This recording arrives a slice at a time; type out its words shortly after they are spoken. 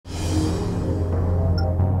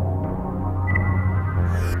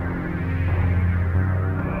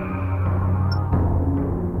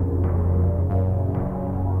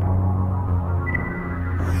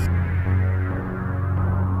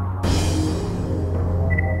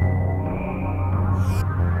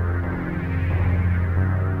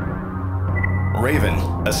Raven,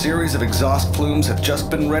 a series of exhaust plumes have just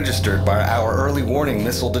been registered by our early warning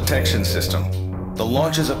missile detection system. The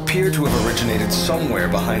launches appear to have originated somewhere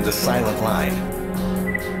behind the Silent Line.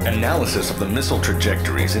 Analysis of the missile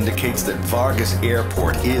trajectories indicates that Vargas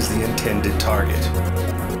Airport is the intended target.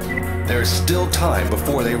 There is still time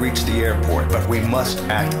before they reach the airport, but we must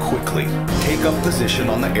act quickly. Take up position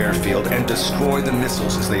on the airfield and destroy the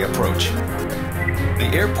missiles as they approach.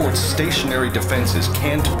 The airport's stationary defenses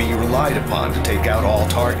can't be relied upon to take out all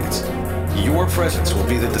targets. Your presence will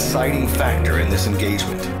be the deciding factor in this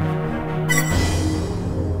engagement.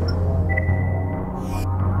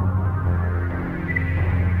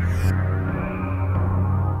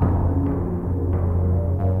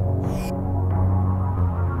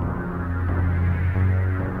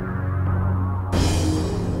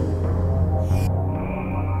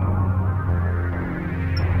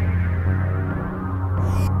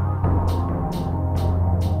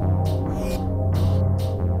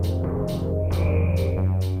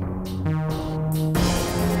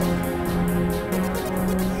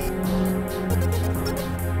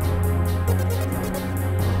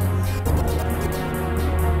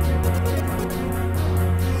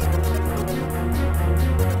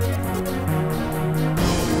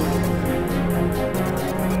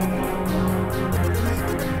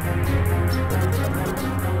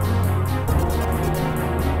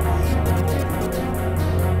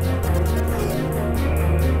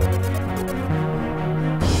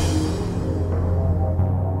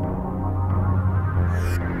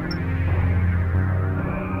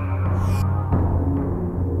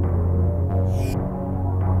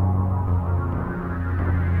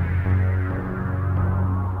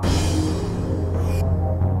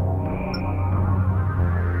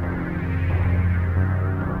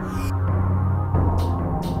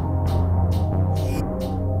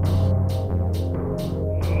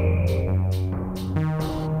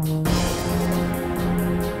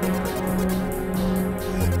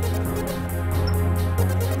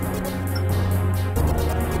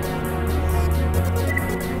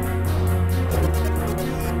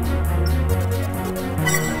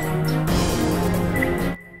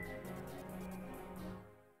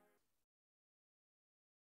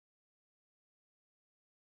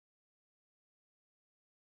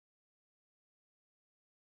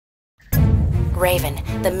 Raven,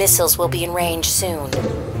 the missiles will be in range soon.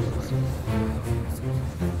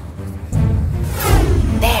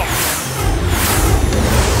 There!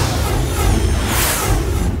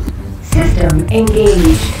 System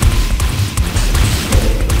engaged.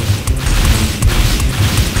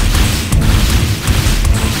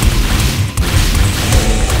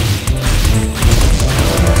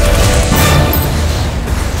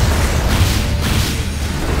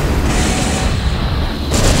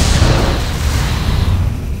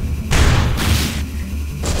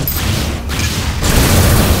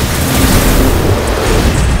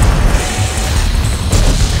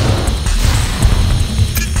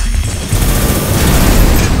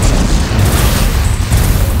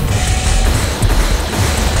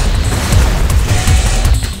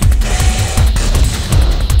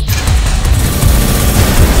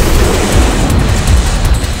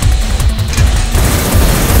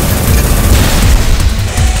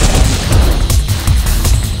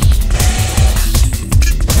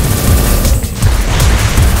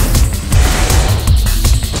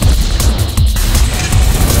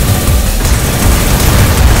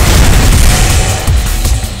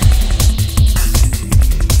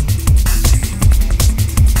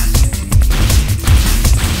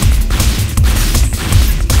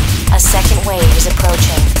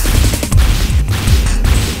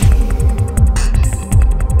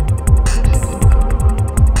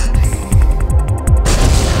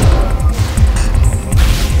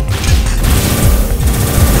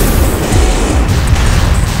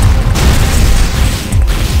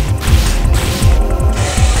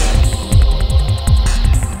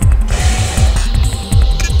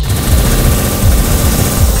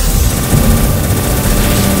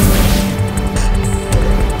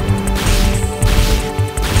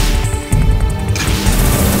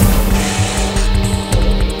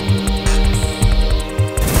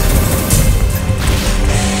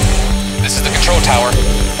 Tower.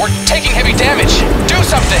 We're taking heavy damage. Do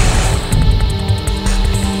something!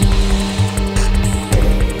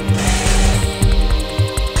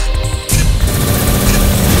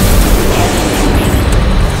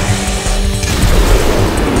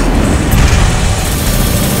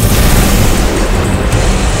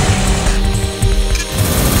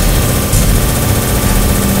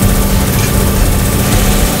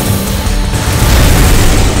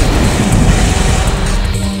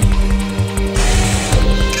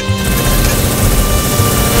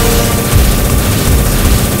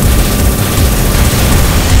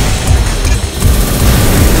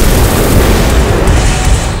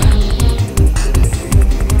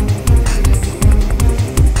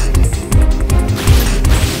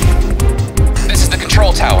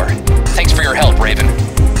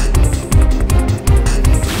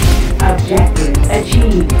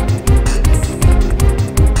 achieved.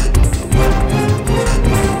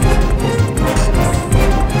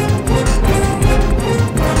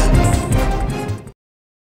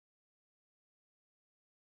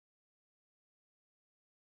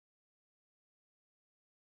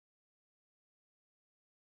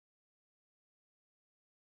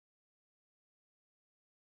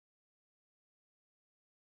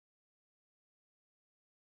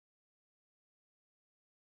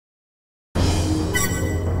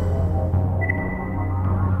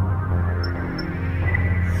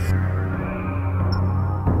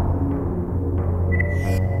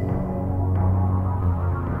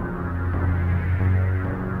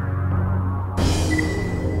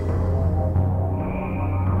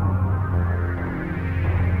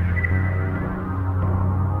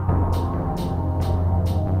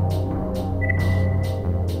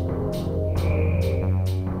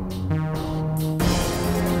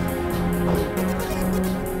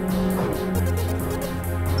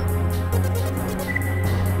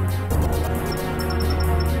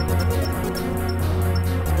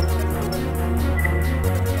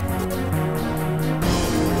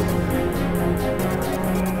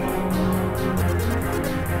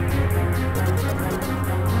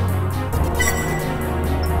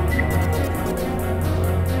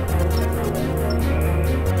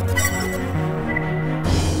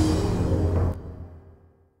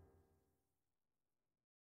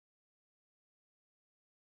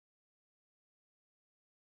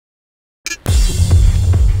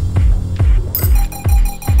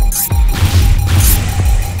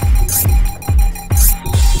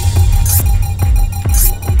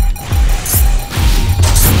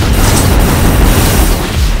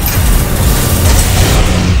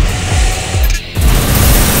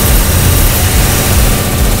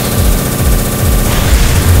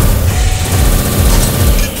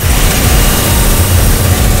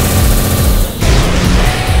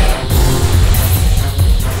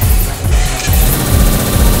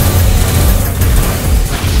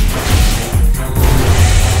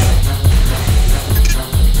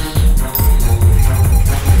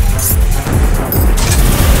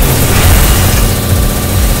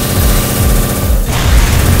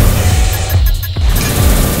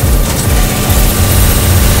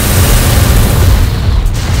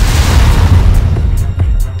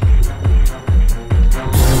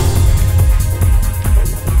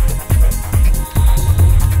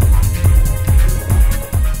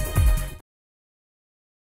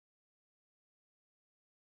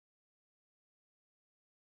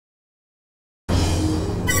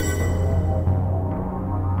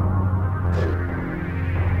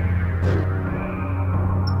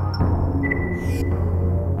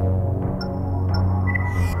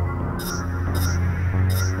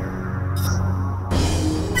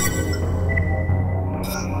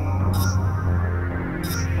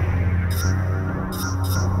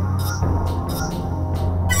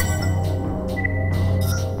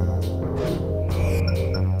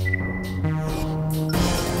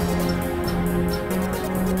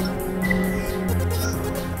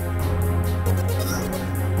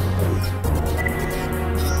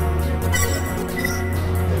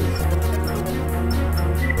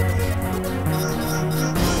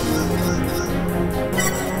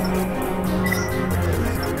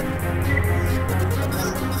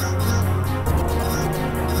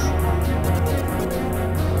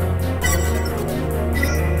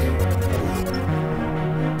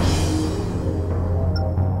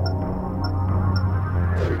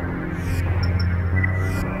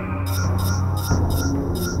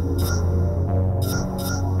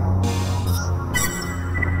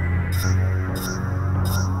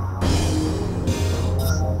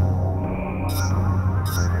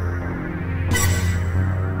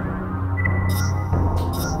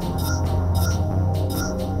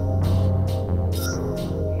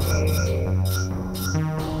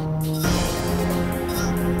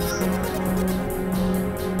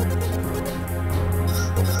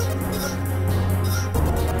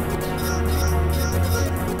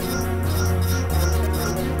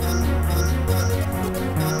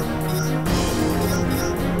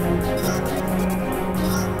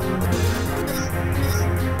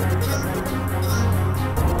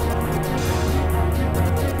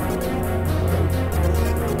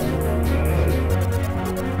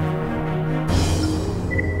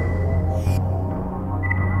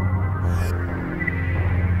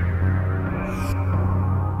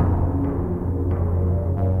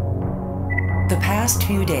 past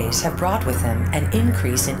few days have brought with them an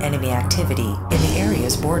increase in enemy activity in the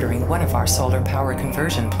areas bordering one of our solar power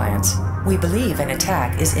conversion plants. We believe an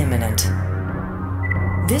attack is imminent.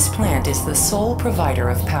 This plant is the sole provider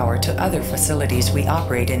of power to other facilities we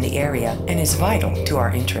operate in the area and is vital to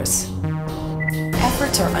our interests.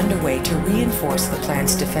 Efforts are underway to reinforce the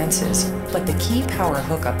plant's defenses, but the key power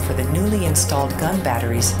hookup for the newly installed gun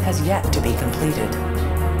batteries has yet to be completed.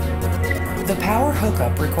 The power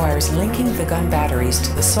hookup requires linking the gun batteries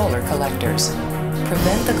to the solar collectors.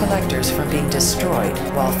 Prevent the collectors from being destroyed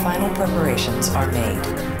while final preparations are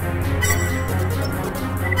made.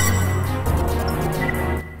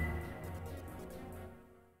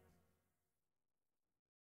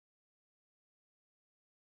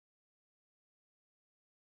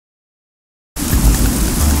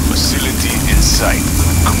 Facility in sight.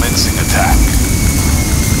 Commencing attack.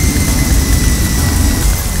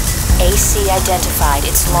 AC identified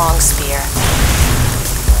its long spear.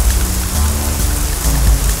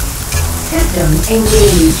 System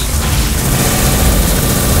engaged.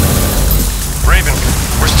 Raven,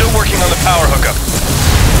 we're still working on the power hookup.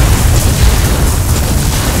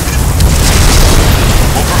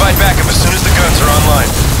 We'll provide backup as soon as the guns are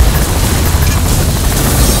online.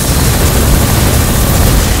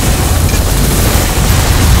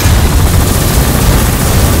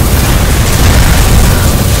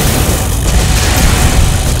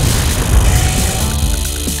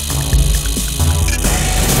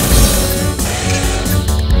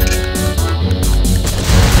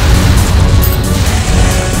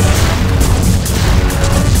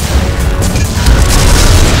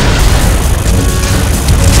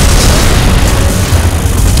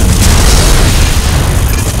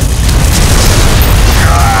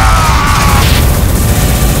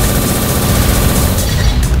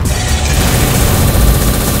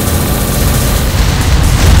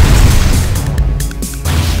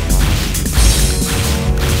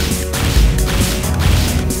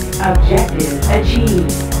 Objective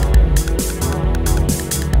achieved.